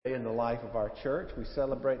In the life of our church, we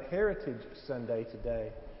celebrate Heritage Sunday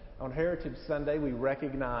today. On Heritage Sunday, we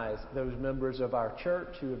recognize those members of our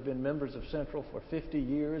church who have been members of Central for 50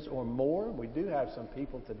 years or more. We do have some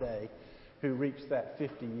people today who reached that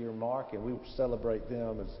 50-year mark, and we will celebrate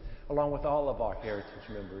them along with all of our Heritage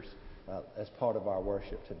members as part of our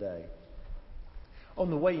worship today. On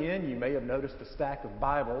the way in, you may have noticed a stack of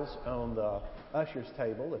Bibles on the usher's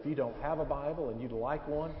table. If you don't have a Bible and you'd like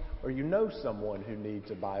one, or you know someone who needs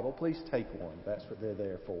a Bible, please take one. That's what they're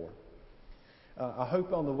there for. I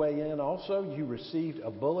hope on the way in also you received a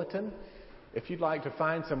bulletin. If you'd like to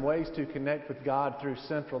find some ways to connect with God through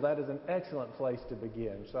Central, that is an excellent place to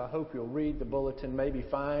begin. So I hope you'll read the bulletin, maybe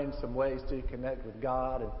find some ways to connect with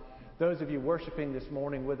God. And those of you worshiping this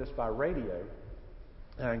morning with us by radio,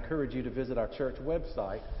 I encourage you to visit our church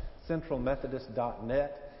website,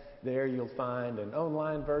 centralmethodist.net. There you'll find an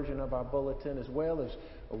online version of our bulletin as well as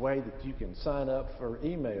a way that you can sign up for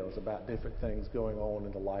emails about different things going on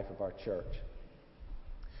in the life of our church.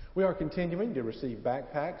 We are continuing to receive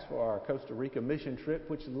backpacks for our Costa Rica mission trip,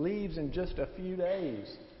 which leaves in just a few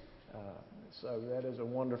days. So that is a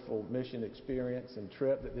wonderful mission experience and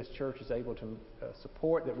trip that this church is able to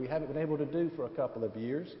support that we haven't been able to do for a couple of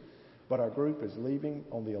years. But our group is leaving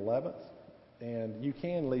on the 11th, and you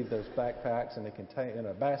can leave those backpacks in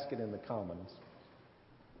a basket in the Commons.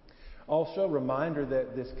 Also, reminder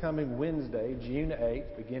that this coming Wednesday, June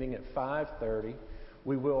 8th, beginning at 5:30,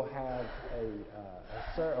 we will have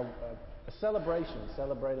a celebration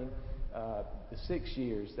celebrating the 6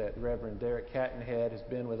 years that Reverend Derek Cattonhead has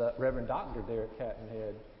been with us. Reverend Dr. Derek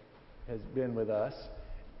Cattonhead has been with us,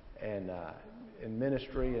 and in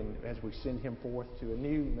ministry, and as we send him forth to a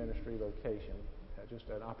new ministry location, just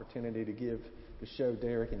an opportunity to show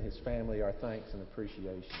Derek and his family our thanks and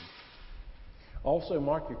appreciation. Also,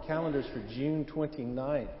 mark your calendars for June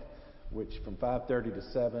 29th, which from 5:30 to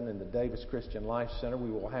 7 in the Davis Christian Life Center, we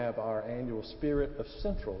will have our annual Spirit of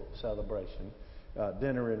Central celebration.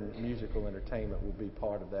 Dinner and musical entertainment will be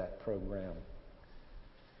part of that program.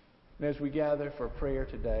 And as we gather for prayer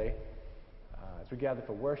today, as we gather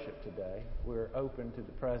for worship today, we're open to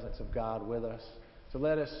the presence of God with us. So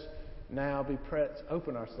let us now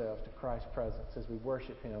open ourselves to Christ's presence as we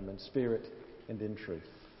worship Him in spirit and in truth.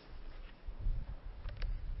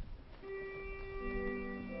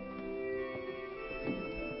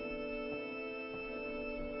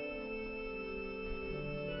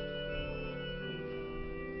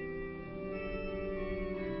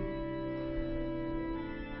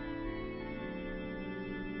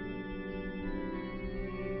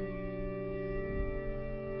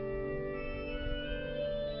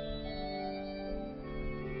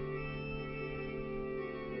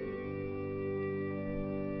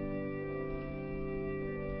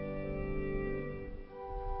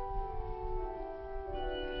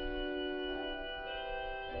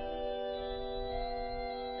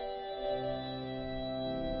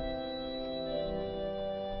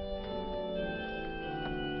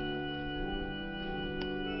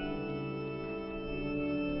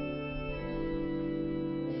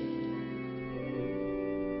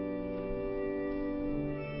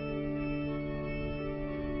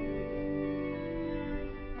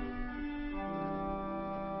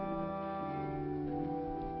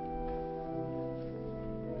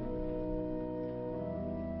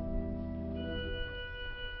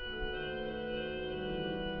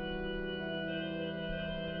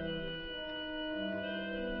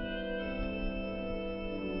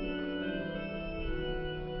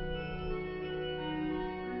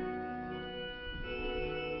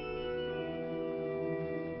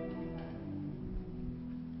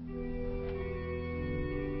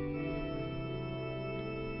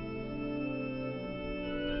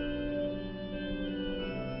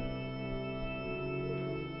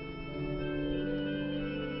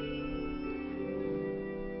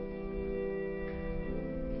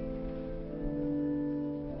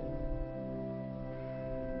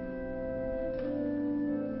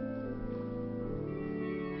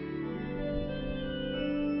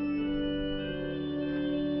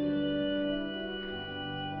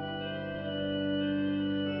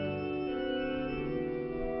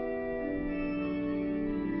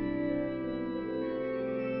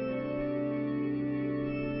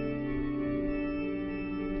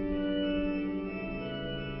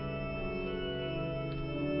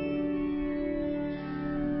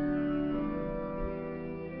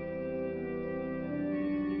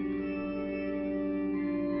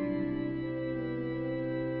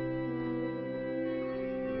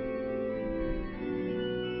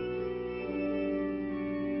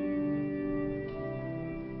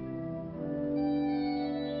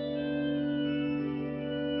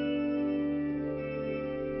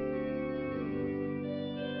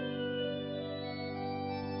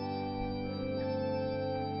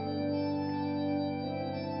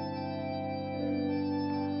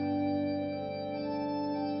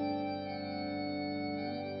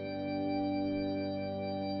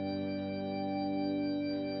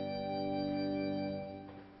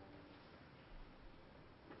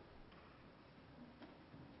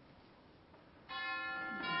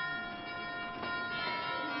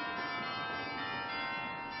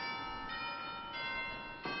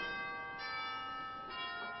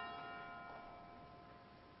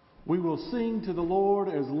 We will sing to the Lord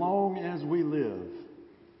as long as we live.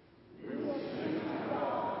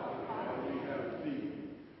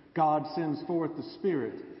 God sends forth the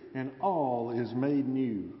Spirit, and all is made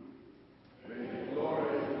new.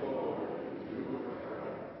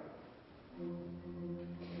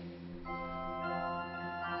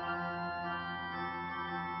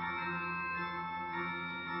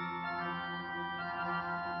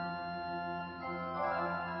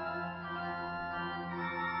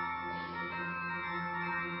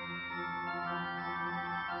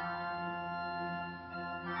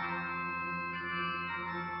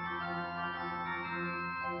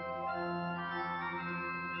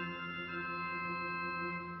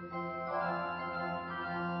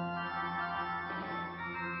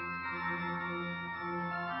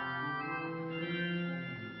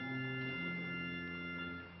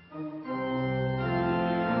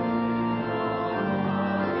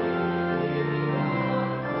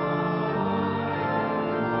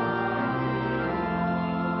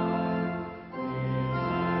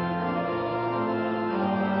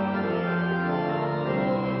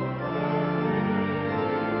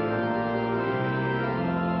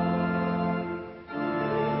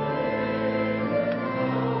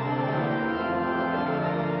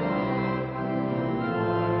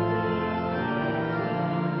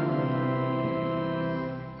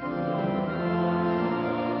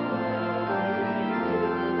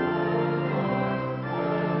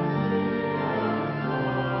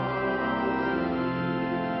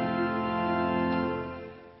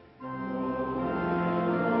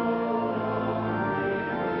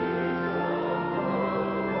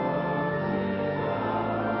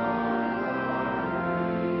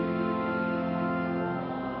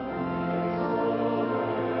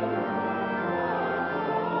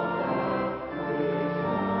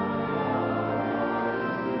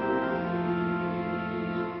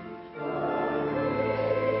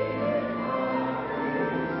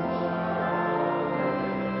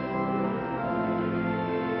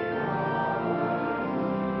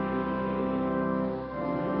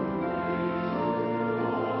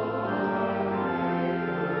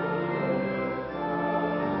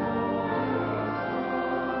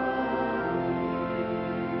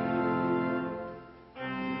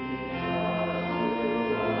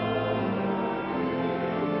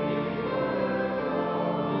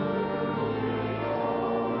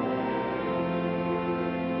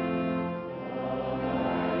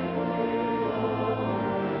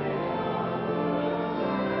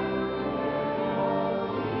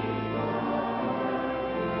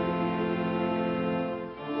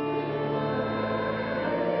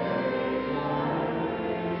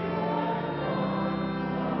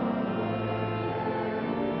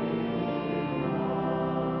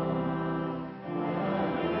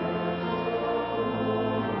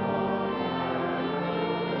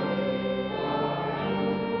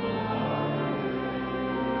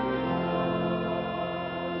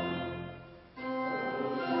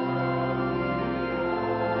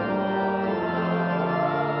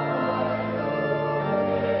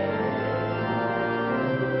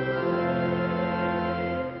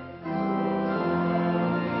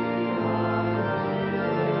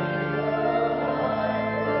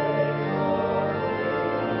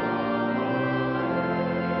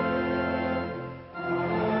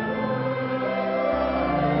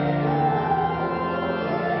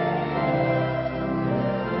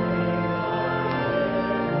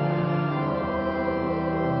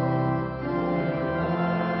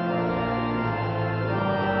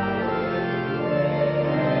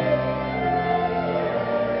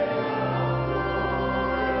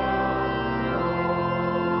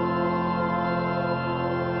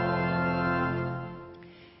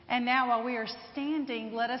 And now, while we are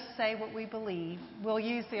standing, let us say what we believe. We'll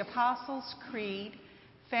use the Apostles' Creed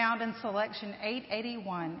found in selection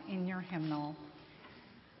 881 in your hymnal.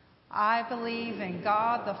 I believe in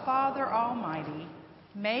God the Father Almighty,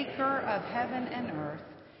 maker of heaven and earth,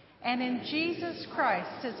 and in Jesus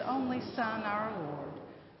Christ, his only Son, our Lord,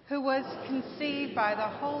 who was conceived by the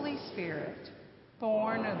Holy Spirit,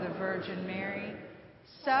 born of the Virgin Mary,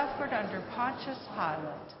 suffered under Pontius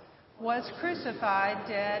Pilate, was crucified,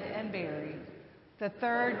 dead, and buried. The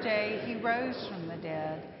third day he rose from the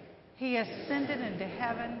dead. He ascended into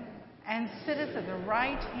heaven and sitteth at the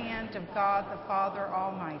right hand of God the Father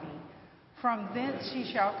Almighty. From thence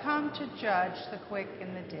he shall come to judge the quick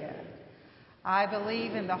and the dead. I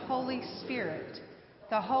believe in the Holy Spirit,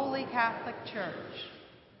 the Holy Catholic Church,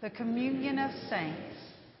 the communion of saints,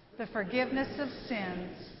 the forgiveness of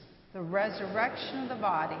sins, the resurrection of the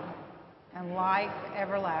body, and life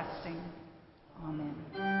everlasting. Amen.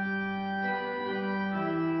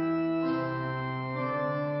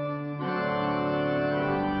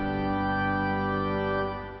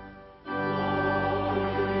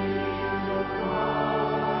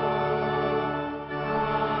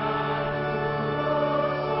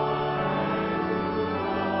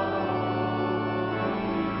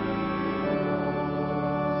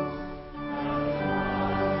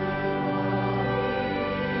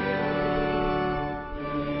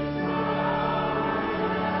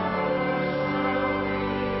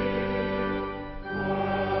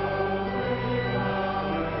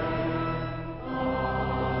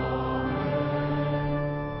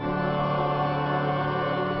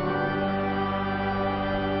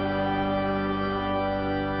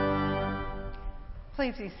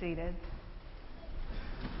 Please be seated.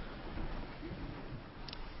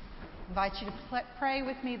 I invite you to pray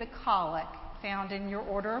with me the collect found in your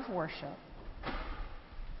order of worship.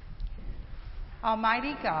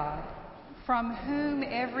 Almighty God, from whom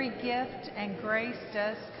every gift and grace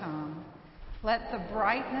does come, let the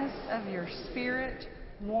brightness of your Spirit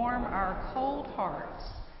warm our cold hearts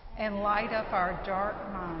and light up our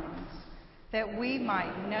dark minds, that we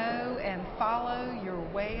might know and follow your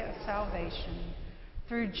way of salvation.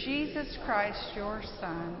 Through Jesus Christ, your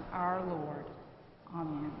Son, our Lord.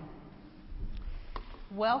 Amen.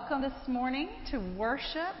 Welcome this morning to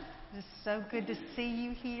worship. It's so good to see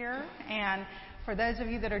you here. And for those of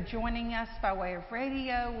you that are joining us by way of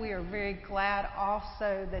radio, we are very glad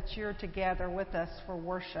also that you're together with us for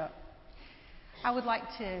worship. I would like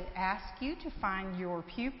to ask you to find your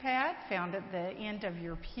pew pad found at the end of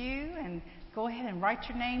your pew and go ahead and write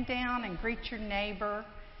your name down and greet your neighbor.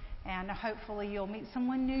 And hopefully you'll meet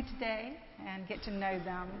someone new today and get to know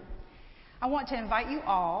them. I want to invite you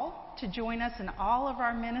all to join us in all of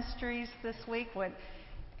our ministries this week.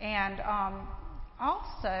 And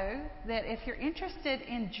also, that if you're interested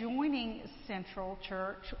in joining Central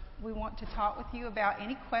Church, we want to talk with you about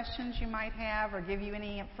any questions you might have or give you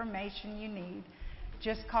any information you need.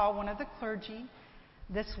 Just call one of the clergy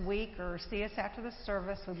this week or see us after the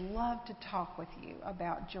service. We'd love to talk with you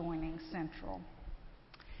about joining Central.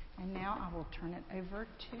 And now I will turn it over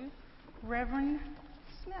to Reverend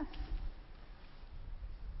Smith.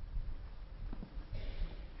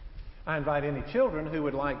 I invite any children who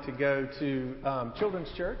would like to go to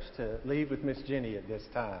Children's Church to leave with Miss Jenny at this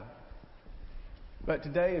time. But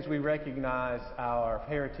today, as we recognize our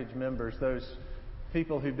heritage members, those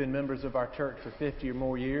people who've been members of our church for 50 or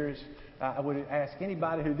more years, I would ask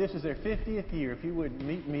anybody who this is their 50th year, if you would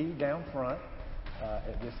meet me down front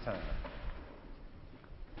at this time.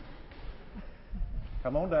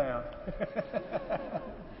 Come on down.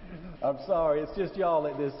 I'm sorry, it's just y'all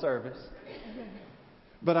at this service.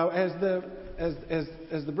 But as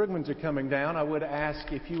the Brigmans are coming down, I would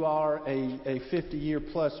ask if you are a 50-year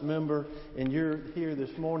plus member and you're here this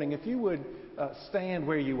morning, if you would stand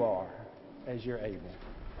where you are as you're able.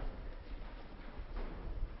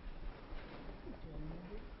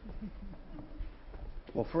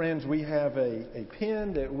 Well, friends, we have a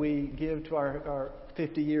pin that we give to our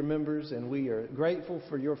 50-year members, and we are grateful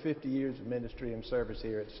for your 50 years of ministry and service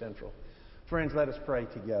here at Central. Friends, let us pray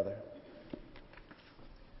together.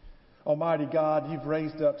 Almighty God, you've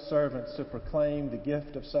raised up servants to proclaim the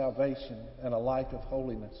gift of salvation and a life of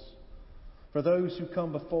holiness. For those who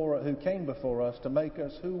came before us to make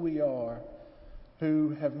us who we are,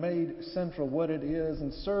 who have made Central what it is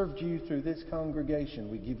and served you through this congregation,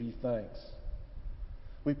 we give you thanks.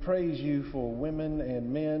 We praise you for women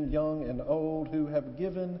and men, young and old, who have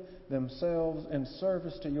given themselves in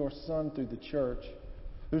service to your Son through the church,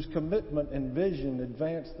 whose commitment and vision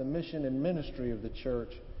advance the mission and ministry of the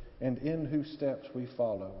church, and in whose steps we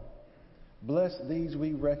follow. Bless these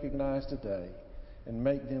we recognize today, and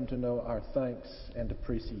make them to know our thanks and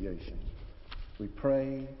appreciation. We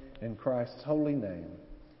pray in Christ's holy name.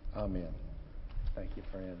 Amen. Thank you,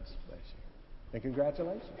 friends. Bless you. And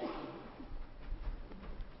congratulations.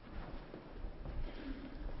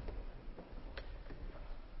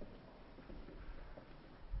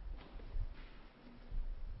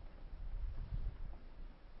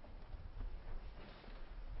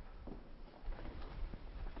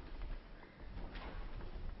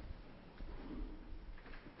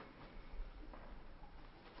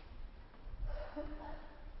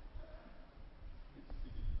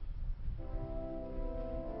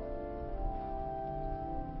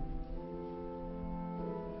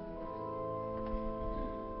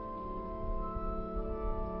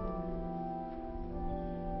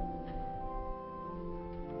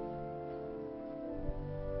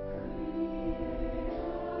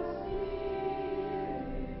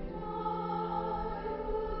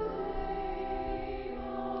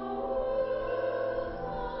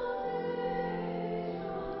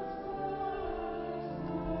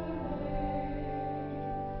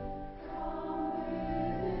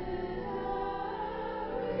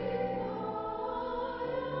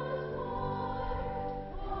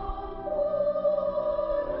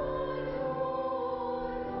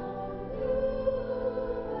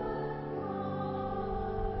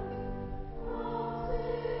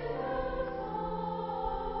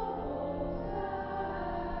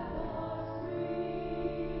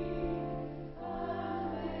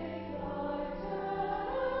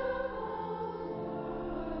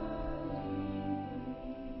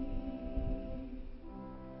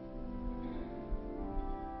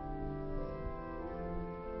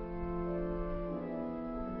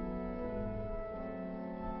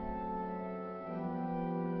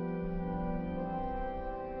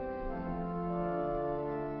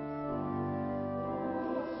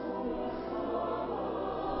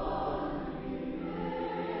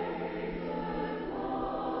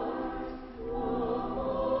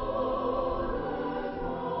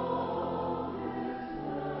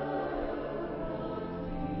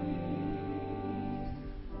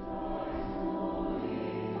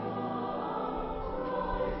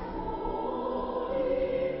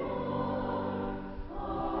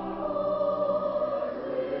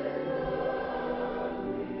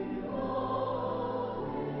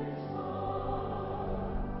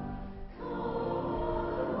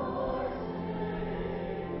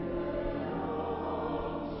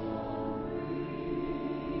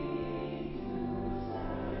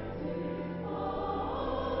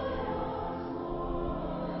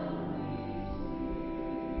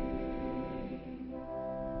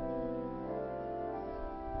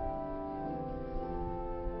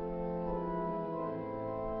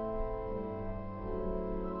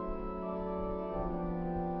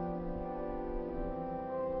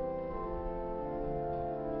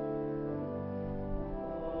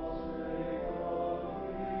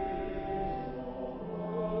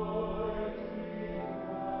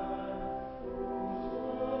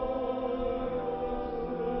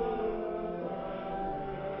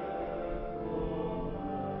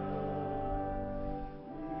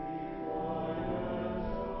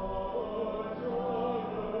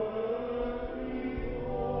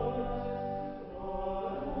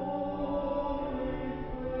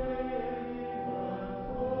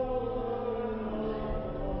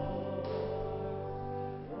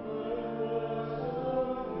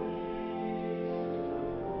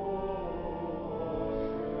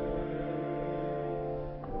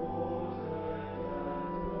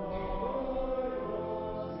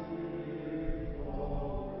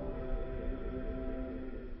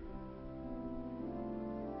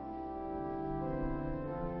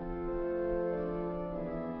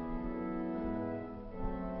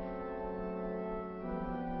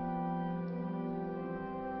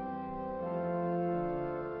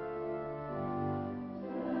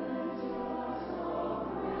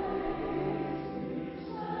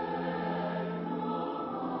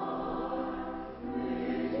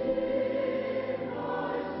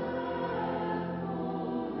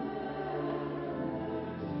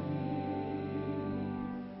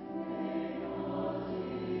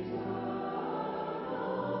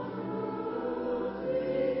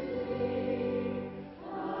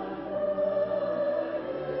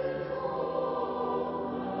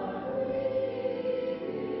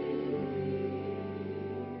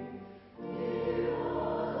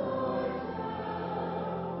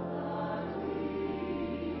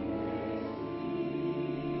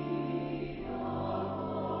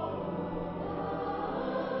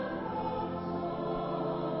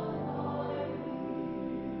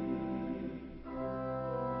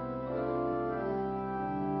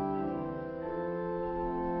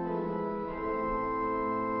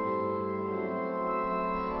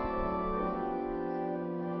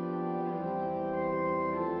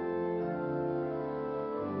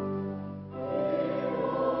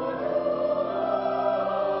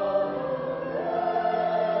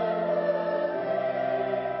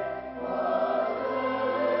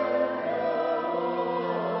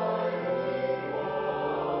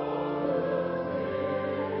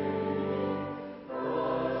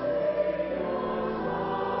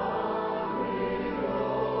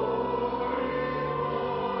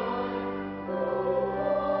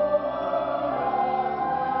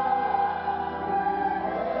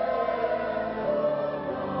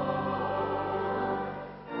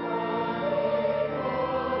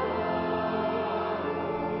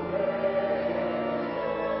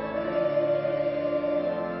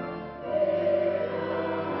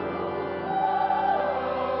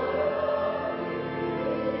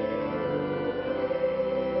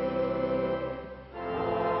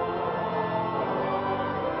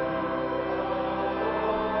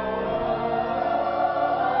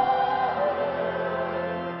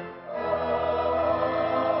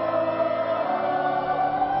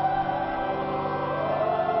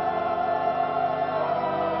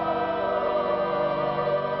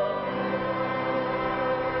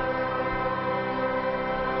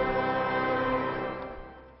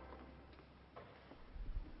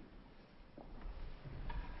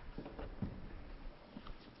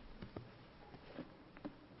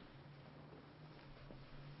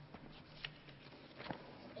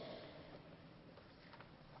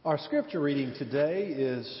 Our scripture reading today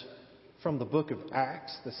is from the book of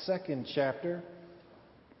Acts, the 2nd chapter,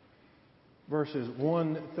 verses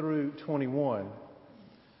 1 through 21.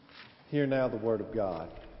 Hear now the word of God.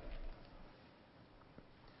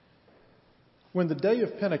 When the day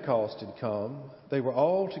of Pentecost had come, they were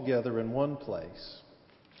all together in one place.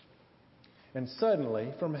 And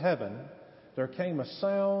suddenly, from heaven, there came a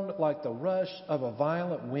sound like the rush of a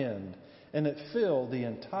violent wind, and it filled the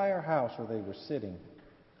entire house where they were sitting.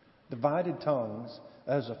 Divided tongues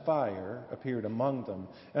as a fire appeared among them,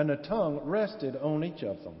 and a tongue rested on each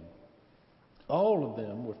of them. All of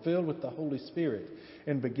them were filled with the Holy Spirit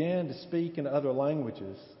and began to speak in other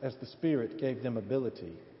languages as the Spirit gave them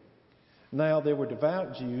ability. Now there were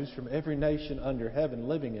devout Jews from every nation under heaven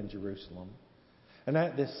living in Jerusalem. And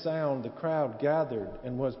at this sound the crowd gathered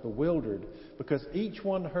and was bewildered, because each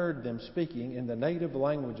one heard them speaking in the native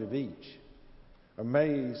language of each.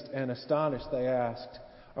 Amazed and astonished, they asked,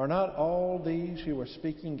 "Are not all these who are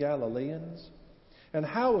speaking Galileans? And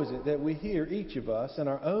how is it that we hear each of us in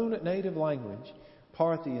our own native language,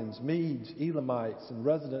 Parthians, Medes, Elamites, and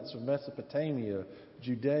residents of Mesopotamia,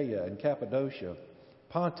 Judea and Cappadocia,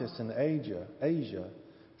 Pontus and Asia,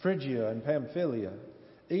 Phrygia and Pamphylia,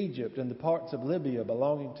 Egypt and the parts of Libya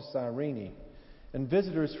belonging to Cyrene, and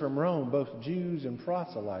visitors from Rome, both Jews and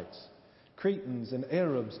proselytes, Cretans and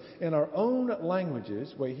Arabs, in our own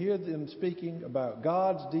languages, we hear them speaking about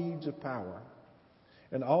God's deeds of power."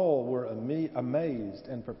 And all were amazed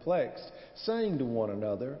and perplexed, saying to one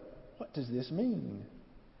another, "What does this mean?"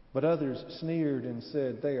 But others sneered and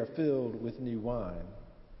said, "They are filled with new wine."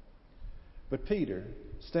 But Peter,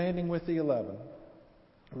 standing with the 11,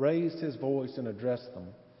 raised his voice and addressed them,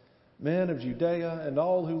 "Men of Judea and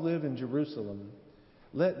all who live in Jerusalem,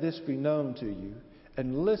 let this be known to you,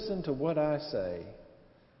 and listen to what I say.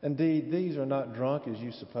 Indeed, these are not drunk as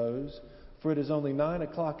you suppose, for it is only 9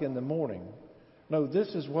 o'clock in the morning. No,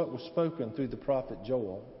 this is what was spoken through the prophet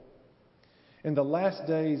Joel. In the last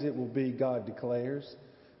days it will be, God declares,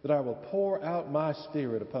 that I will pour out my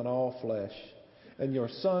Spirit upon all flesh, and your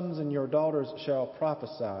sons and your daughters shall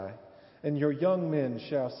prophesy, and your young men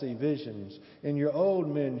shall see visions, and your old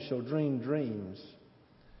men shall dream dreams.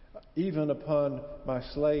 Even upon my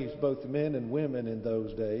slaves, both men and women in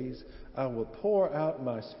those days, I will pour out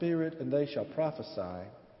my Spirit, and they shall prophesy.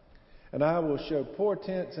 And I will show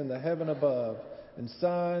portents in the heaven above, and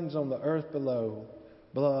signs on the earth below,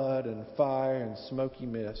 blood and fire and smoky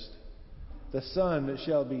mist. The sun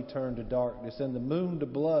shall be turned to darkness, and the moon to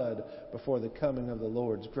blood before the coming of the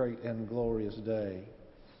Lord's great and glorious day.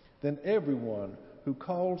 Then everyone who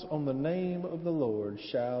calls on the name of the Lord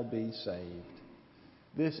shall be saved."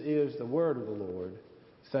 This is the word of the Lord.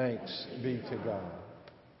 Thanks be to God.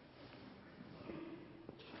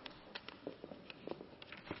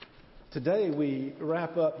 Today we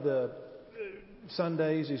wrap up the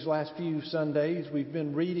Sundays, these last few Sundays. We've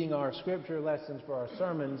been reading our scripture lessons for our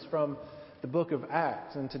sermons from the book of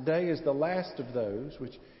Acts. And today is the last of those,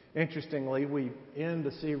 which interestingly we end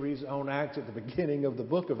the series on Acts at the beginning of the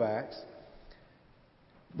book of Acts.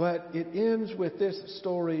 But it ends with this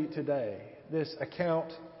story today, this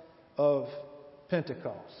account of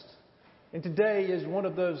Pentecost. And today is one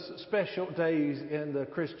of those special days in the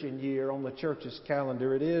Christian year on the church's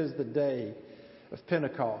calendar. It is the day of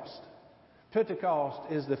Pentecost.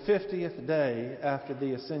 Pentecost is the 50th day after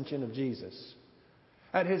the ascension of Jesus.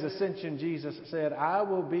 At his ascension, Jesus said, "I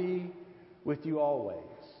will be with you always."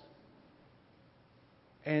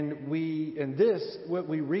 And what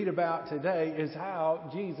we read about today is how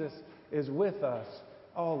Jesus is with us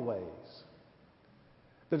always.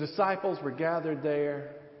 The disciples were gathered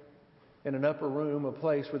there in an upper room, a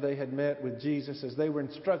place where they had met with Jesus, as they were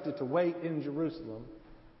instructed to wait in Jerusalem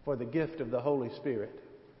for the gift of the Holy Spirit.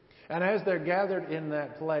 And as they're gathered in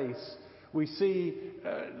that place, we see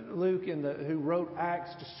Luke, who wrote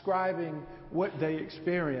Acts, describing what they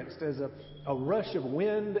experienced as a rush of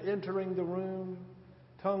wind entering the room,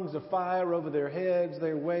 tongues of fire over their heads,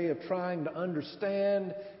 their way of trying to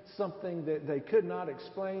understand something that they could not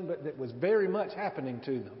explain, but that was very much happening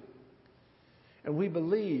to them. And we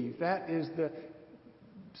believe that is the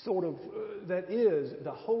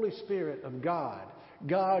Holy Spirit of God,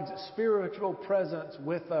 God's spiritual presence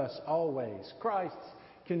with us always, Christ's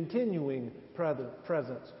continuing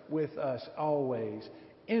presence with us always,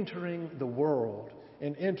 entering the world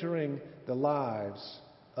and entering the lives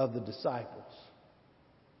of the disciples.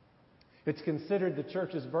 It's considered the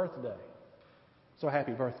church's birthday. So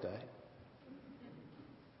happy birthday.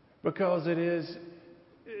 Because it is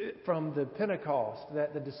from the Pentecost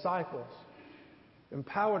that the disciples,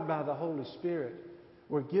 empowered by the Holy Spirit,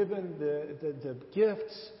 were given the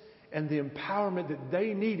gifts and the empowerment that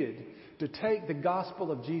they needed to take the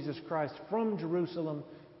gospel of Jesus Christ from Jerusalem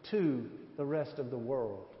to the rest of the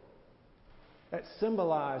world. That's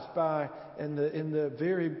symbolized in the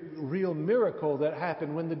very real miracle that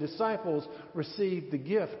happened when the disciples received the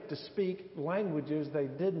gift to speak languages they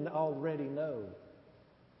didn't already know.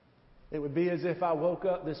 It would be as if I woke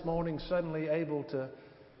up this morning suddenly able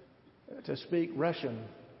to speak Russian,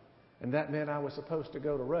 and that meant I was supposed to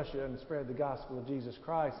go to Russia and spread the gospel of Jesus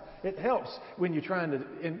Christ. It helps when you're trying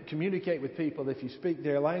to communicate with people if you speak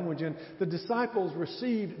their language. And the disciples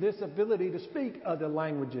received this ability to speak other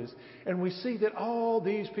languages. And we see that all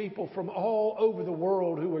these people from all over the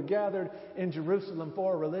world who were gathered in Jerusalem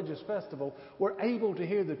for a religious festival were able to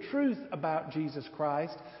hear the truth about Jesus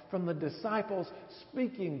Christ from the disciples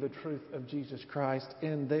speaking the truth of Jesus Christ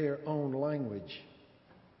in their own language.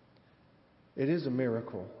 It is a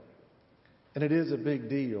miracle. And it is a big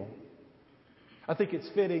deal. I think it's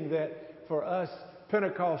fitting that for us,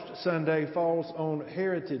 Pentecost Sunday falls on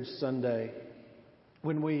Heritage Sunday,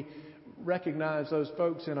 when we recognize those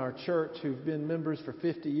folks in our church who've been members for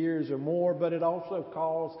 50 years or more, but it also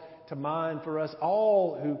calls to mind for us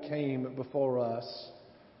all who came before us,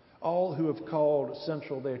 all who have called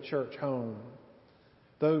Central their church home,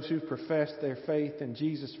 those who've professed their faith in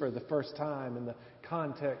Jesus for the first time in the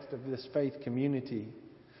context of this faith community,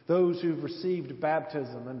 those who've received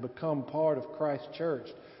baptism and become part of Christ's church,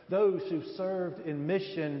 those who've served in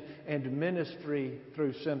mission and ministry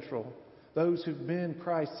through Central, those who've been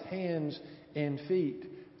Christ's hands and feet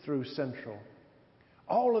through Central.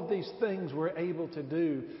 All of these things we're able to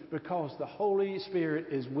do because the Holy Spirit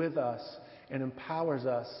is with us and empowers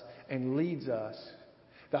us and leads us.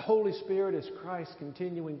 The Holy Spirit is Christ's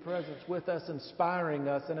continuing presence with us, inspiring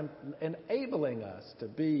us and enabling us to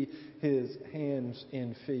be His hands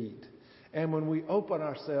and feet. And when we open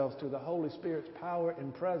ourselves to the Holy Spirit's power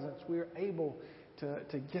and presence, we're able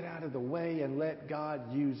to get out of the way and let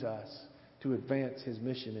God use us to advance His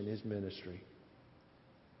mission and His ministry.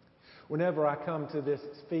 Whenever I come to this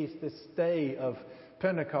feast, this day of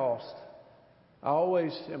Pentecost, I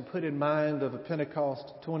always am put in mind of a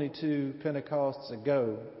Pentecost 22 Pentecosts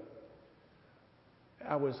ago.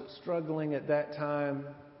 I was struggling at that time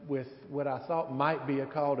with what I thought might be a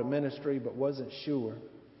call to ministry, but wasn't sure.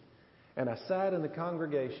 And I sat in the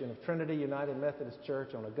congregation of Trinity United Methodist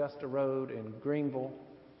Church on Augusta Road in Greenville,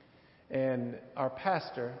 and our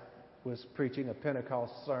pastor was preaching a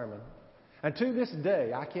Pentecost sermon. And to this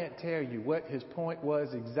day, I can't tell you what his point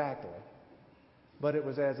was exactly. But it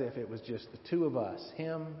was as if it was just the two of us,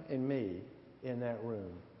 him and me, in that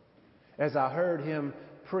room. As I heard him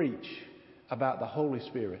preach about the Holy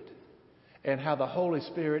Spirit and how the Holy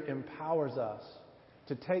Spirit empowers us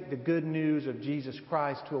to take the good news of Jesus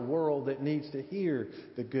Christ to a world that needs to hear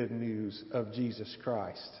the good news of Jesus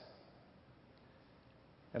Christ.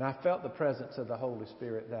 And I felt the presence of the Holy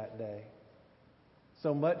Spirit that day.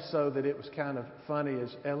 So much so that it was kind of funny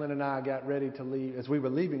as Ellen and I got ready to leave, as we were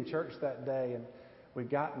leaving church that day, and we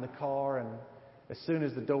got in the car, and as soon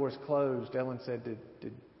as the doors closed, Ellen said,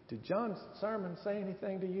 Did John's sermon say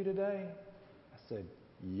anything to you today? I said,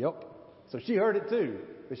 Yep. So she heard it too,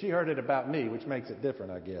 but she heard it about me, which makes it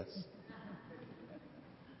different, I guess.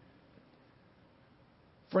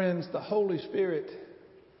 Friends, the Holy Spirit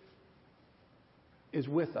is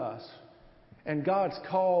with us, and God's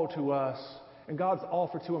call to us, and God's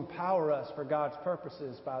offer to empower us for God's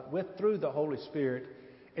purposes through the Holy Spirit,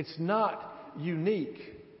 it's not unique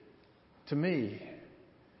to me.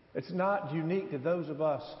 It's not unique to those of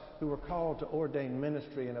us who are called to ordained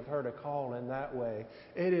ministry and have heard a call in that way.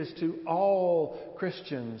 It is to all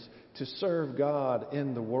Christians to serve God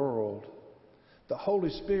in the world. The Holy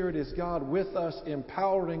Spirit is God with us,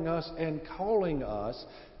 empowering us and calling us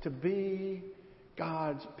to be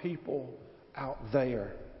God's people out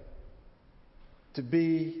there. To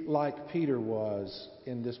be like Peter was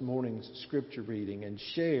in this morning's scripture reading and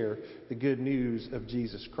share the good news of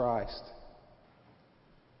Jesus Christ.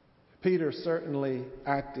 Peter certainly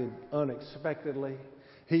acted unexpectedly.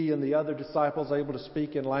 He and the other disciples able to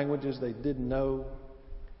speak in languages they didn't know.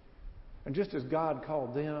 And just as God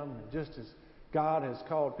called them, and just as God has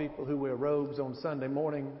called people who wear robes on Sunday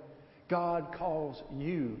morning, God calls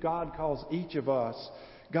you. God calls each of us.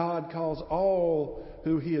 God calls all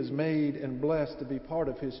who He has made and blessed to be part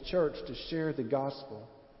of His church to share the gospel.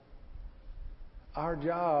 Our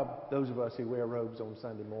job, those of us who wear robes on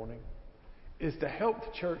Sunday morning, is to help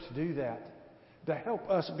the church do that, to help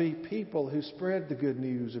us be people who spread the good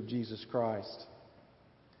news of Jesus Christ.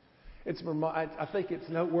 I think it's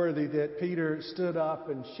noteworthy that Peter stood up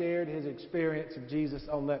and shared his experience of Jesus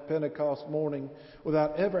on that Pentecost morning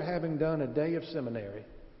without ever having done a day of seminary.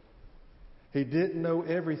 He didn't know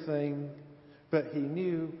everything, but he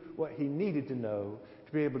knew what he needed to know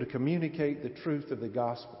to be able to communicate the truth of the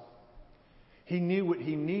gospel. He knew what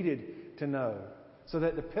he needed to know so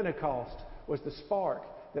that the Pentecost was the spark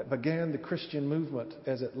that began the Christian movement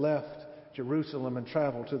as it left Jerusalem and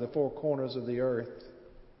traveled to the four corners of the earth.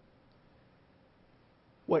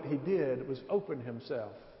 What he did was open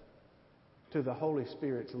himself to the Holy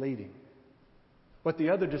Spirit's leading. What the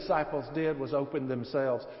other disciples did was open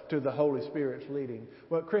themselves to the Holy Spirit's leading.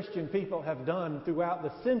 What Christian people have done throughout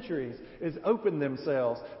the centuries is open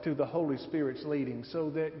themselves to the Holy Spirit's leading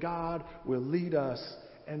so that God will lead us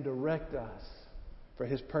and direct us for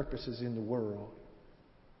His purposes in the world.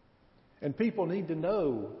 And people need to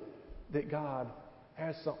know that God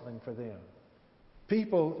has something for them.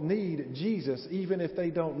 People need Jesus even if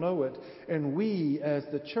they don't know it. And we as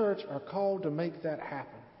the church are called to make that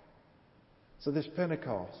happen. So this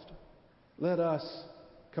Pentecost, let us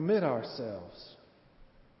commit ourselves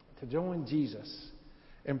to join Jesus,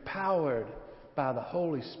 empowered by the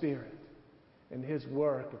Holy Spirit in His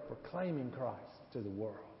work of proclaiming Christ to the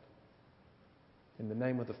world. In the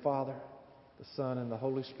name of the Father, the Son, and the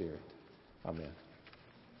Holy Spirit. Amen.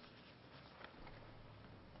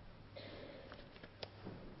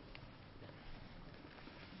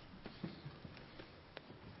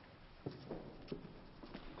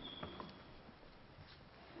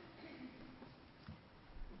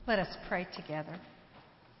 Let us pray together.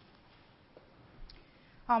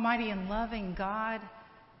 Almighty and loving God,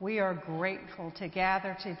 we are grateful to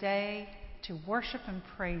gather today to worship and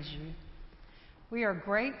praise You. We are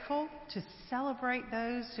grateful to celebrate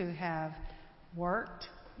those who have worked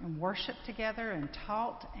and worshiped together and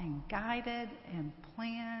taught and guided and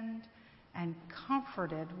planned and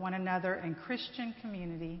comforted one another in Christian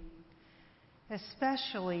community.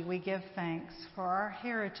 Especially we give thanks for our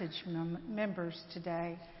heritage members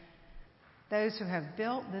today, those who have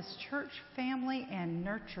built this church family and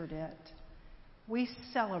nurtured it. We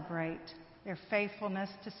celebrate their faithfulness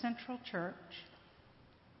to Central Church.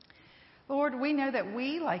 Lord, we know that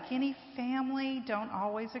we, like any family, don't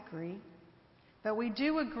always agree, but we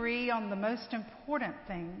do agree on the most important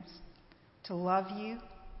things: to love You,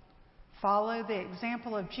 follow the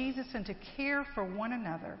example of Jesus, and to care for one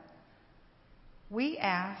another. We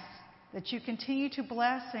ask that You continue to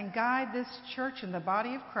bless and guide this church and the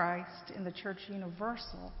body of Christ in the Church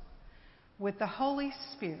Universal with the Holy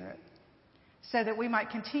Spirit, so that we might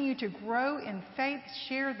continue to grow in faith,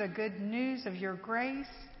 share the good news of Your grace,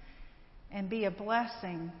 and be a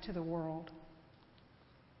blessing to the world.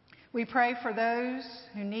 We pray for those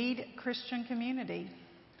who need Christian community.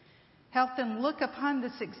 Help them look upon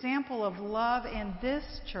this example of love in this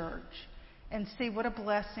church and see what a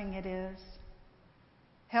blessing it is.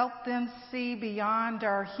 Help them see beyond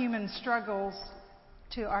our human struggles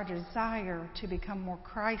to our desire to become more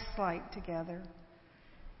Christ-like together.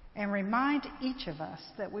 And remind each of us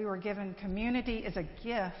that we were given community as a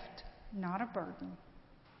gift, not a burden.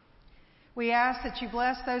 We ask that You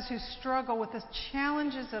bless those who struggle with the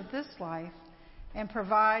challenges of this life and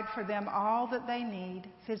provide for them all that they need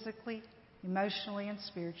physically, emotionally, and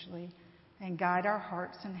spiritually, and guide our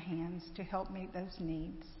hearts and hands to help meet those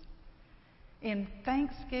needs. In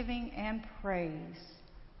thanksgiving and praise,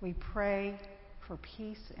 we pray for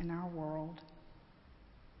peace in our world.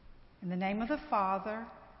 In the name of the Father,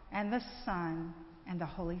 and the Son, and the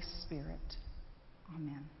Holy Spirit.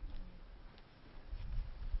 Amen.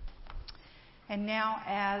 And now,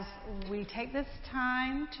 as we take this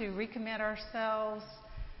time to recommit ourselves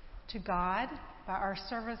to God by our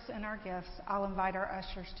service and our gifts, I'll invite our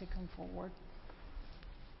ushers to come forward.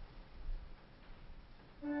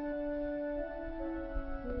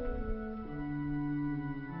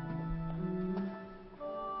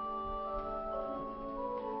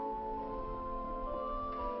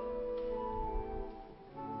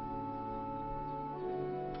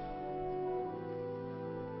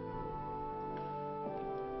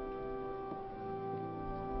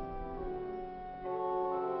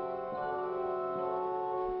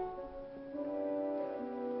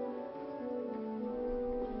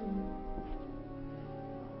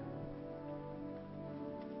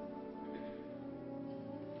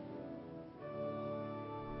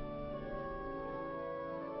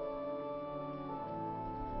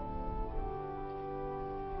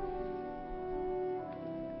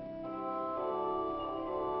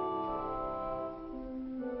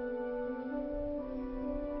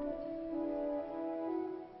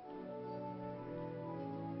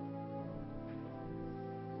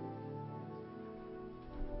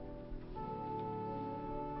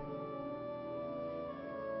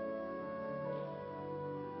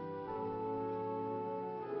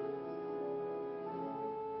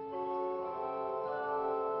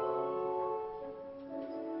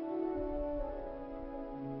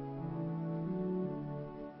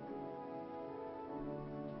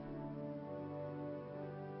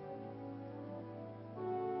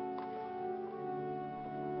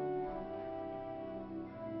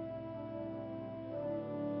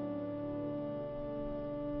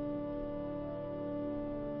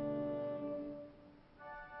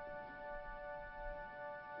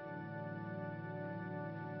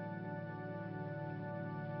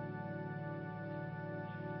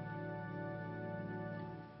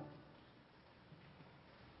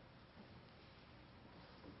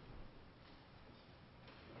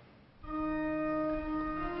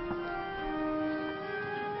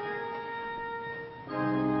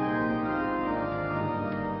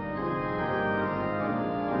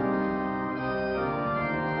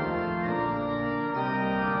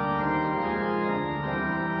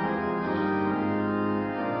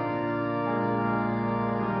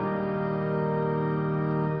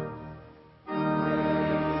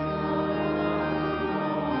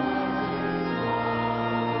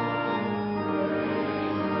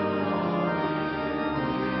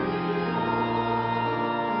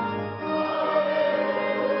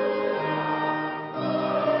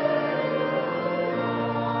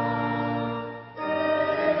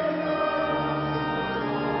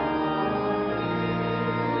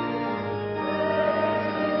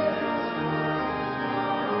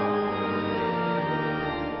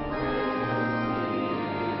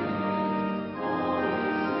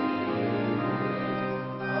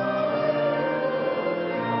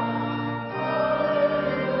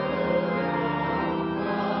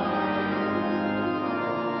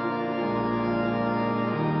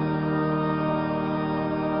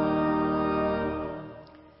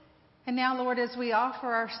 And now, Lord, as we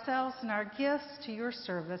offer ourselves and our gifts to your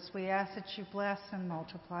service, we ask that you bless and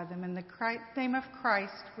multiply them. In the name of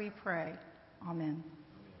Christ we pray. Amen.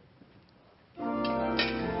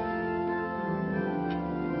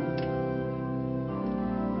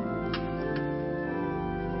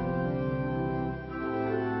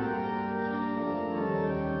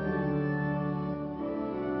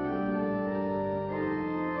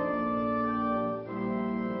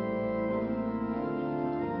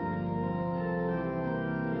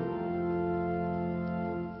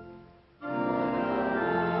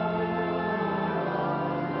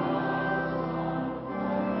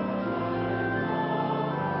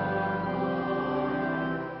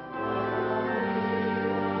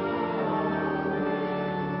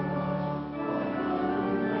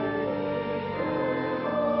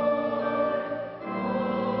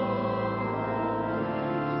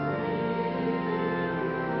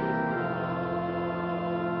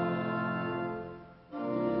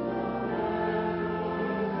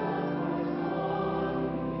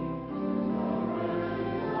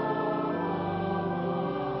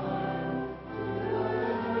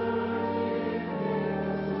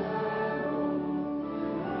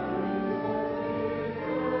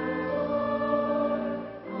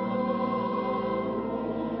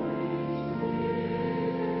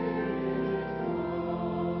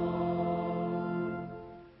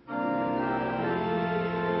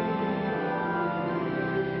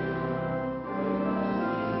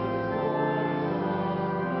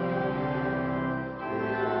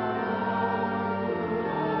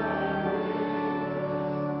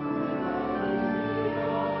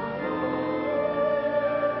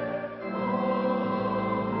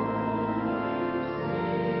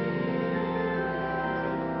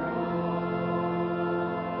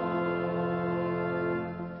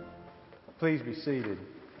 Please be seated.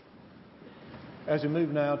 As we move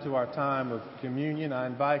now to our time of communion, I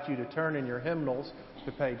invite you to turn in your hymnals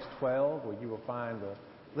to page 12, where you will find the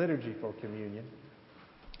liturgy for communion.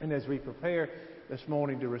 And as we prepare this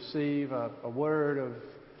morning to receive a word of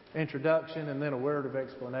introduction and then a word of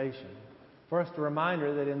explanation, first a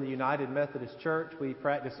reminder that in the United Methodist Church we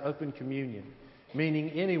practice open communion, meaning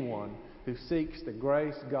anyone who seeks the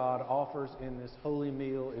grace God offers in this holy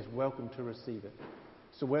meal is welcome to receive it.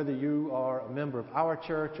 So whether you are a member of our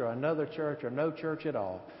church or another church or no church at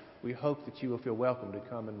all, we hope that you will feel welcome to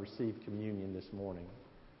come and receive communion this morning.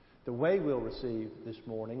 The way we'll receive this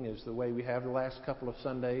morning is the way we have the last couple of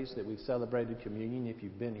Sundays that we've celebrated communion, if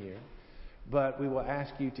you've been here. But we will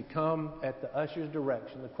ask you to come at the usher's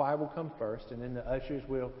direction. The choir will come first, and then the ushers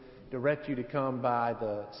will direct you to come by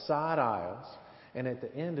the side aisles. And at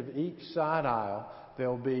the end of each side aisle,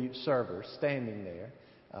 there'll be servers standing there,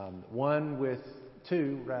 one with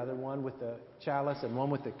the chalice and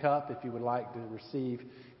one with the cup, if you would like to receive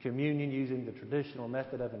communion using the traditional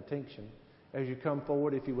method of intinction. As you come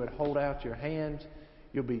forward, if you would hold out your hand,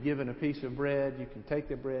 you'll be given a piece of bread. You can take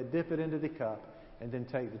the bread, dip it into the cup, and then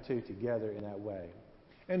take the two together in that way.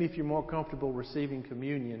 And if you're more comfortable receiving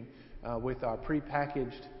communion with our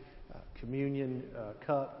prepackaged communion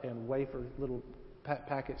cup and wafer little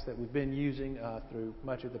packets that we've been using through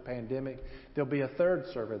much of the pandemic, there'll be a third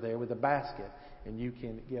server there with a basket, and you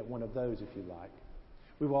can get one of those if you like.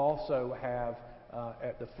 We will also have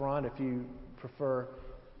at the front, if you prefer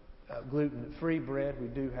gluten-free bread, we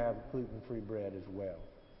do have gluten-free bread as well.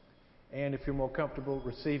 And if you're more comfortable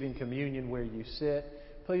receiving communion where you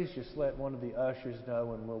sit, please just let one of the ushers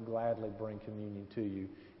know, and we'll gladly bring communion to you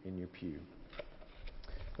in your pew.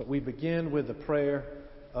 But we begin with the prayer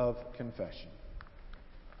of confession.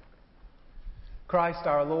 Christ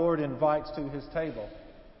our Lord invites to his table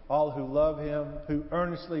all who love him, who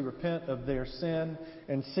earnestly repent of their sin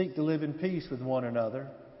and seek to live in peace with one another.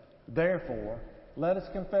 Therefore, let us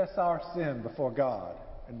confess our sin before God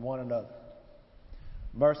and one another.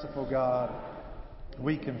 Merciful God,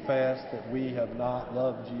 we confess that we have not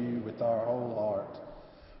loved you with our whole heart.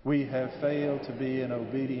 We have failed to be an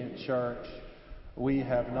obedient church. We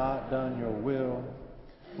have not done your will.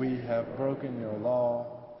 We have broken your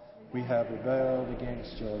law. We have rebelled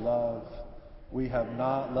against your love. We have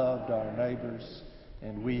not loved our neighbors,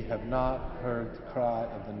 and we have not heard the cry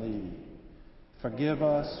of the needy. Forgive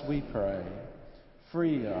us, we pray.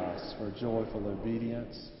 Free us for joyful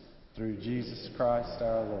obedience through Jesus Christ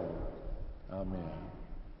our Lord. Amen.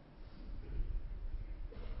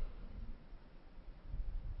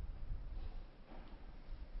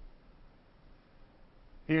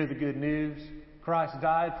 Hear the good news. Christ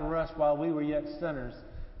died for us while we were yet sinners.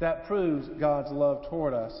 That proves God's love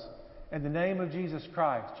toward us. In the name of Jesus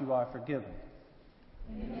Christ, you are forgiven.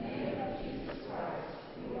 In the name of Jesus Christ,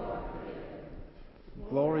 you are forgiven.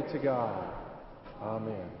 Glory to God.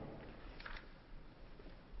 Amen.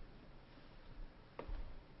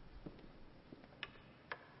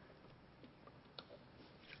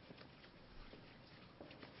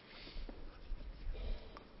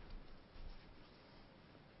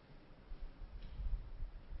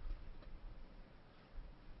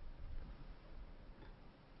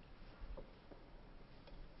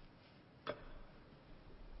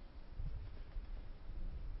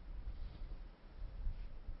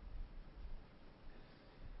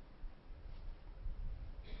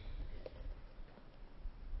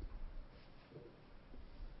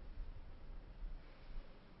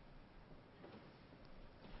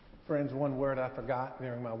 Friends, one word I forgot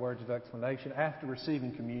during my words of explanation. After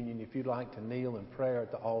receiving communion, if you'd like to kneel in prayer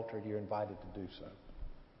at the altar, you're invited to do so.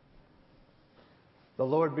 The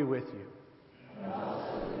Lord be with you. And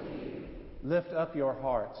also with you. Lift up your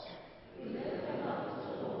hearts. We lift them up to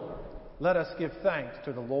the Lord. Let us give thanks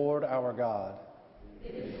to the Lord our God.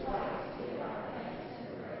 It is right to give our thanks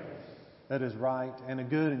and praise. That is right and a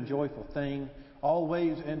good and joyful thing,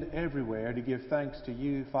 always and everywhere, to give thanks to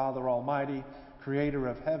you, Father Almighty, Creator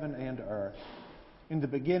of heaven and earth. In the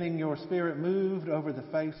beginning, your Spirit moved over the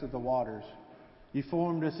face of the waters. You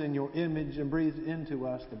formed us in your image and breathed into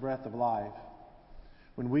us the breath of life.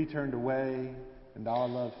 When we turned away and our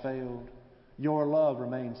love failed, your love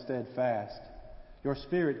remained steadfast. Your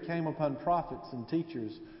Spirit came upon prophets and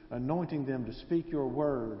teachers, anointing them to speak your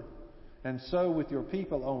word. And so with your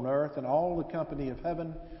people on earth and all the company of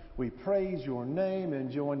heaven, we praise your name and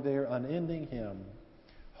join their unending hymn.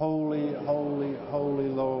 Holy, holy, holy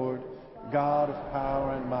Lord, God of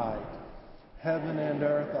power and might. Heaven and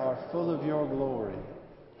earth are full of your glory.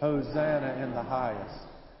 Hosanna in the highest.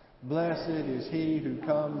 Blessed is he who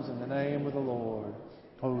comes in the name of the Lord.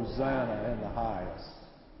 Hosanna in the highest.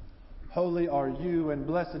 Holy are you, and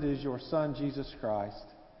blessed is your Son, Jesus Christ.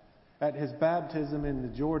 At his baptism in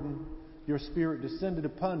the Jordan, your Spirit descended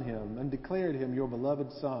upon him and declared him your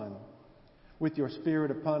beloved Son. With your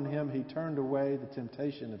Spirit upon him, he turned away the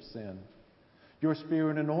temptation of sin. Your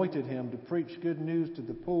Spirit anointed him to preach good news to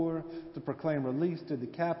the poor, to proclaim release to the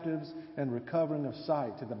captives, and recovering of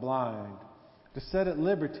sight to the blind, to set at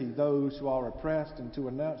liberty those who are oppressed, and to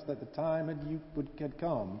announce that the time had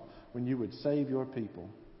come when you would save your people.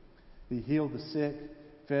 He healed the sick,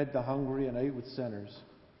 fed the hungry, and ate with sinners.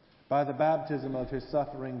 By the baptism of his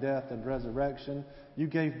suffering, death, and resurrection, you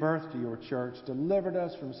gave birth to your church, delivered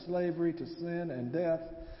us from slavery to sin and death,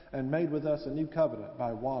 and made with us a new covenant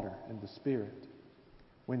by water and the Spirit.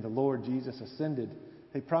 When the Lord Jesus ascended,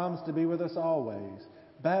 he promised to be with us always,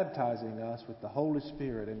 baptizing us with the Holy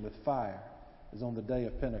Spirit and with fire, as on the day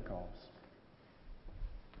of Pentecost.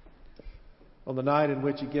 On the night in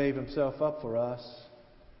which he gave himself up for us,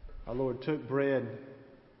 our Lord took bread,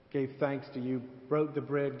 gave thanks to you, broke the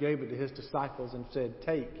bread, gave it to his disciples, and said,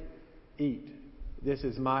 "Take, eat. This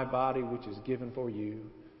is my body which is given for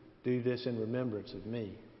you. Do this in remembrance of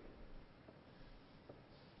me."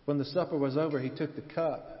 When the supper was over, he took the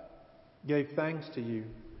cup, gave thanks to you,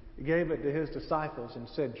 gave it to his disciples, and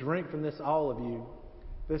said, "Drink from this, all of you.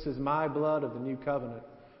 This is my blood of the new covenant,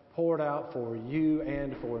 poured out for you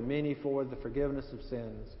and for many for the forgiveness of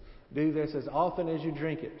sins. Do this as often as you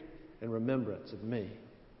drink it in remembrance of me."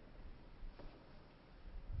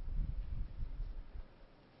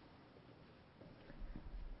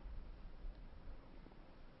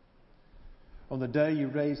 On the day you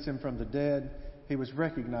raised him from the dead, he was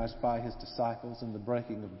recognized by his disciples in the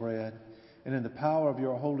breaking of bread. And in the power of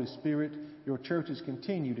your Holy Spirit, your church has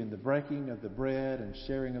continued in the breaking of the bread and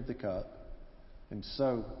sharing of the cup. And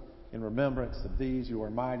so, in remembrance of these your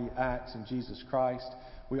mighty acts in Jesus Christ,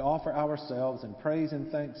 we offer ourselves in praise and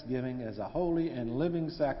thanksgiving as a holy and living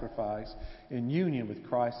sacrifice in union with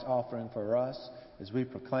Christ's offering for us as we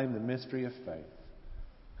proclaim the mystery of faith.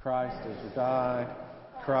 Christ has died.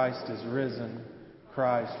 Christ is risen.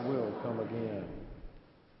 Christ will come again.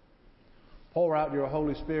 Pour out your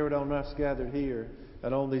Holy Spirit on us gathered here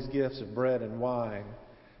and on these gifts of bread and wine.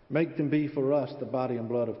 Make them be for us the body and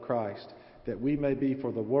blood of Christ, that we may be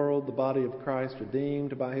for the world the body of Christ,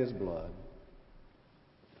 redeemed by his blood.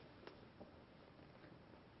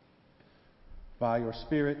 By your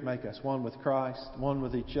Spirit, make us one with Christ, one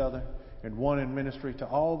with each other, and one in ministry to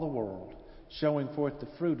all the world, showing forth the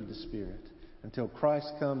fruit of the Spirit, until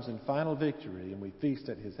Christ comes in final victory and we feast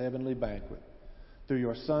at his heavenly banquet. Through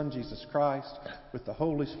your Son, Jesus Christ, with the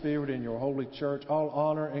Holy Spirit in your holy church, all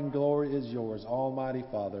honor and glory is yours, Almighty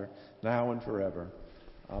Father, now and forever.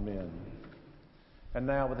 Amen. And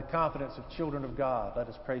now, with the confidence of children of God, let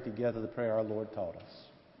us pray together the prayer our Lord taught us.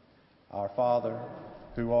 Our Father,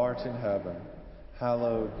 who art in heaven,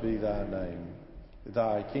 hallowed be thy name.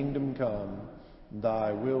 Thy kingdom come,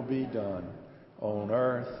 thy will be done, on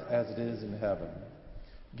earth as it is in heaven.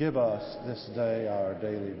 Give us this day our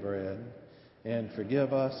daily bread, and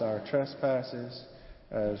forgive us our trespasses,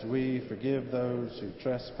 as we forgive those who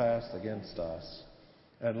trespass against us.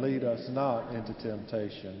 And lead us not into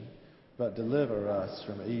temptation, but deliver us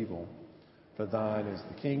from evil. For thine is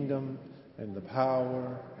the kingdom, and the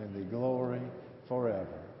power, and the glory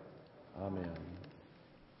forever. Amen.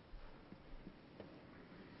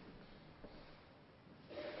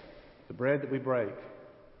 The bread that we break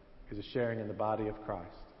is a sharing in the body of Christ.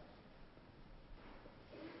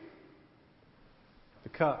 The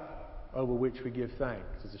cup over which we give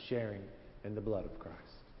thanks is a sharing in the blood of Christ.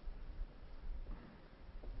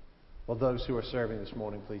 Will those who are serving this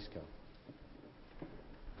morning please come?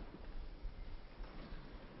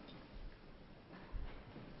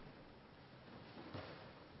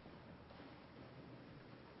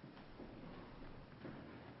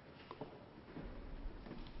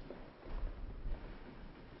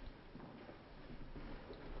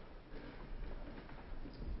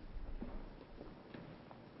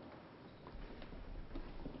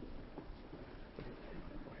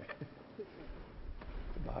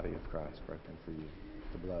 The body of Christ broken for you.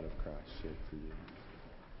 The blood of Christ shed for you.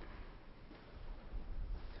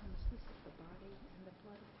 Thomas, this is the body and the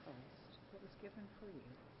blood of Christ that was given for you.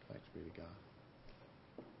 Thanks be to God.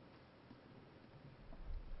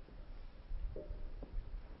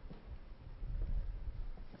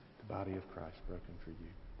 The body of Christ broken for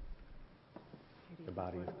you. The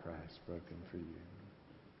body of Christ broken for you.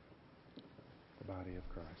 The body of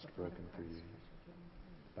Christ broken for you.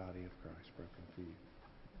 The body of Christ broken for you.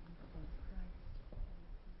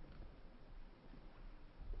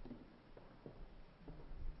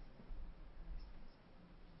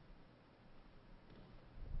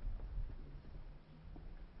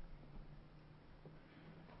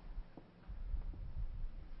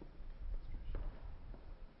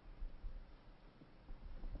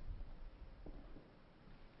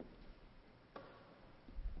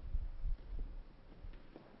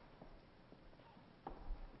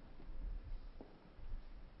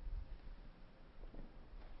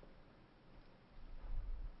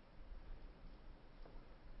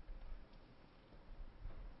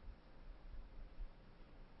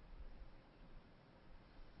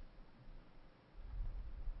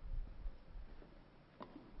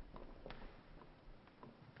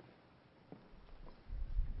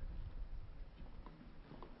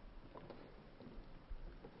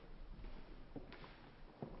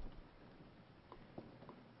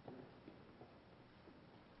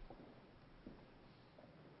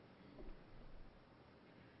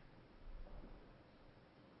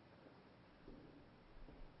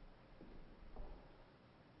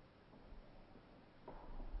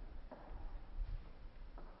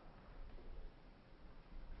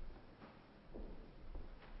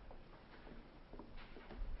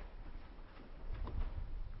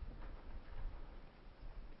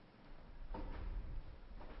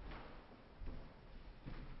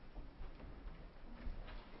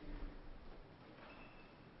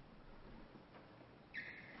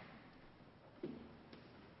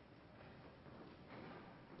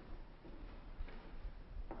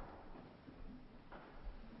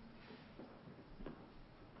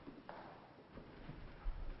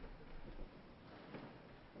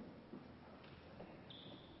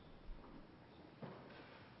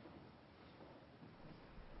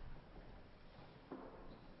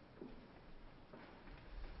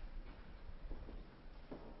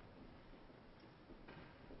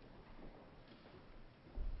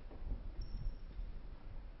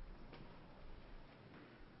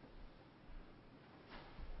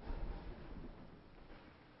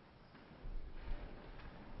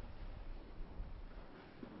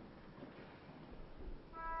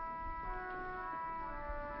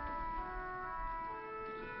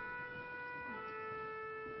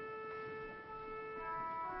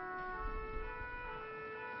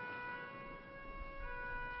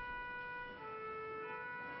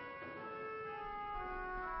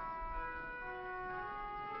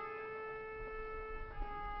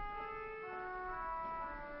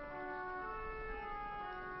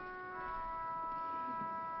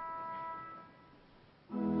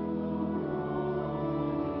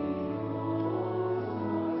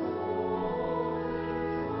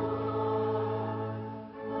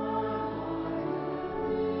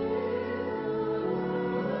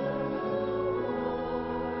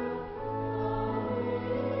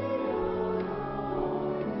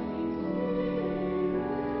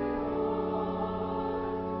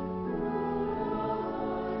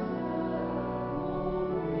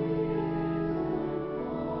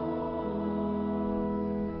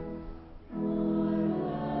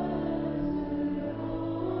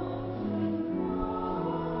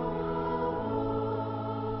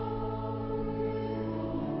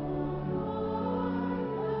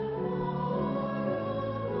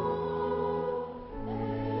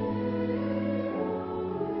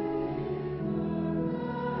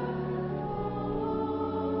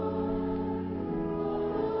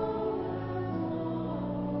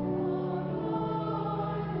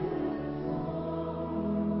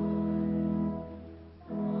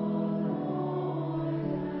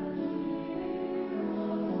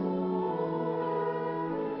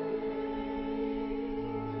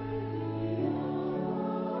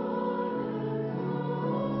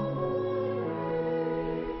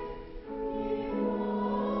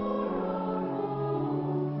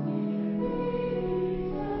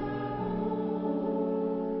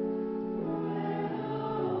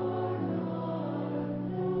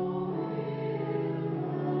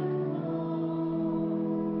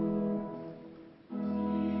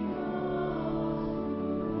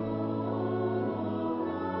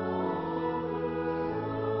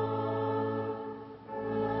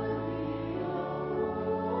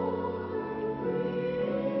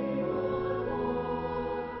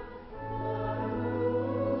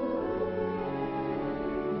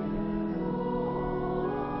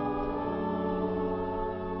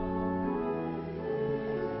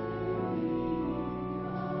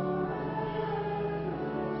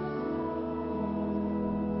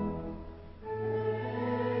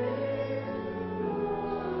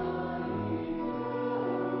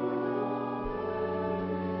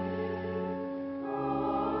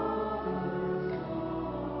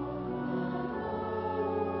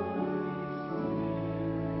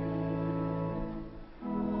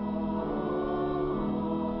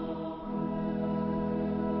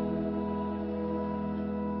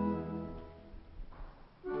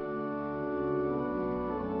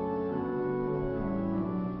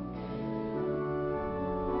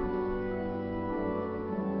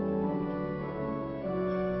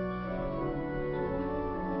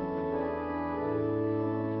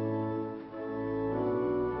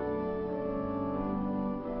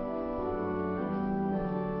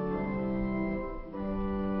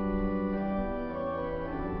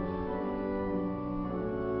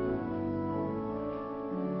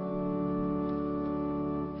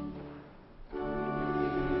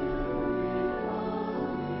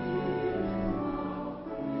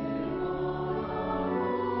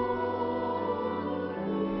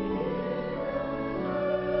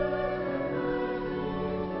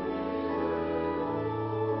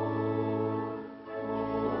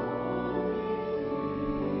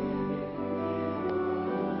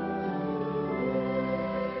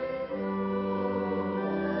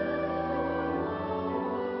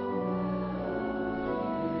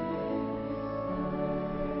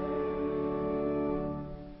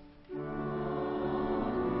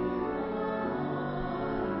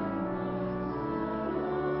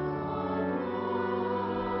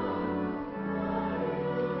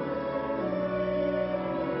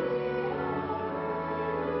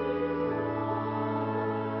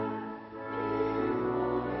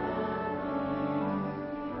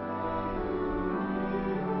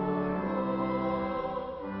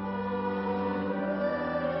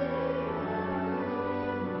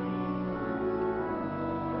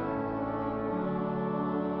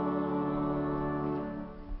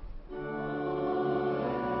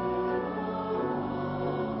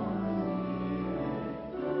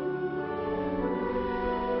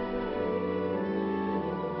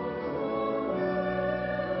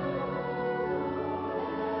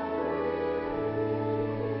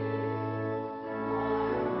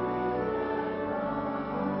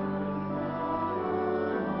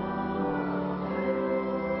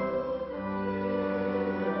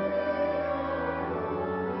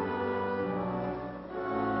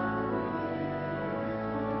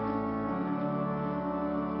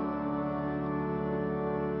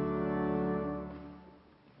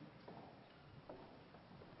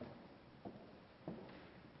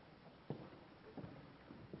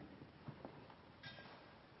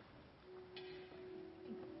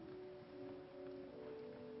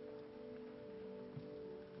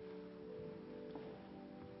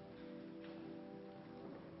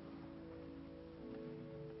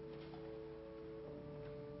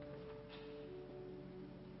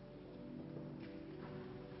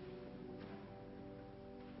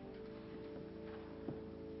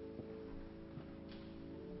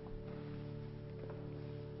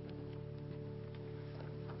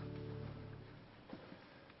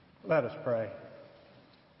 Let us pray.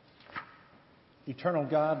 Eternal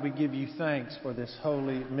God, we give you thanks for this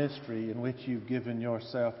holy mystery in which you've given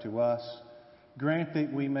yourself to us. Grant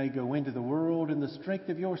that we may go into the world in the strength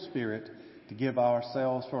of your Spirit to give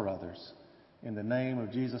ourselves for others. In the name of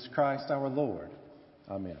Jesus Christ our Lord.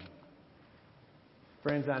 Amen.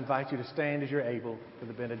 Friends, I invite you to stand as you're able for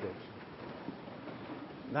the benediction.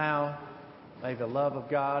 Now, may the love of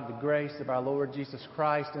God, the grace of our Lord Jesus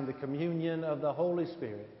Christ, and the communion of the Holy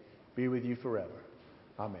Spirit be with you forever.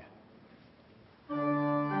 Amen.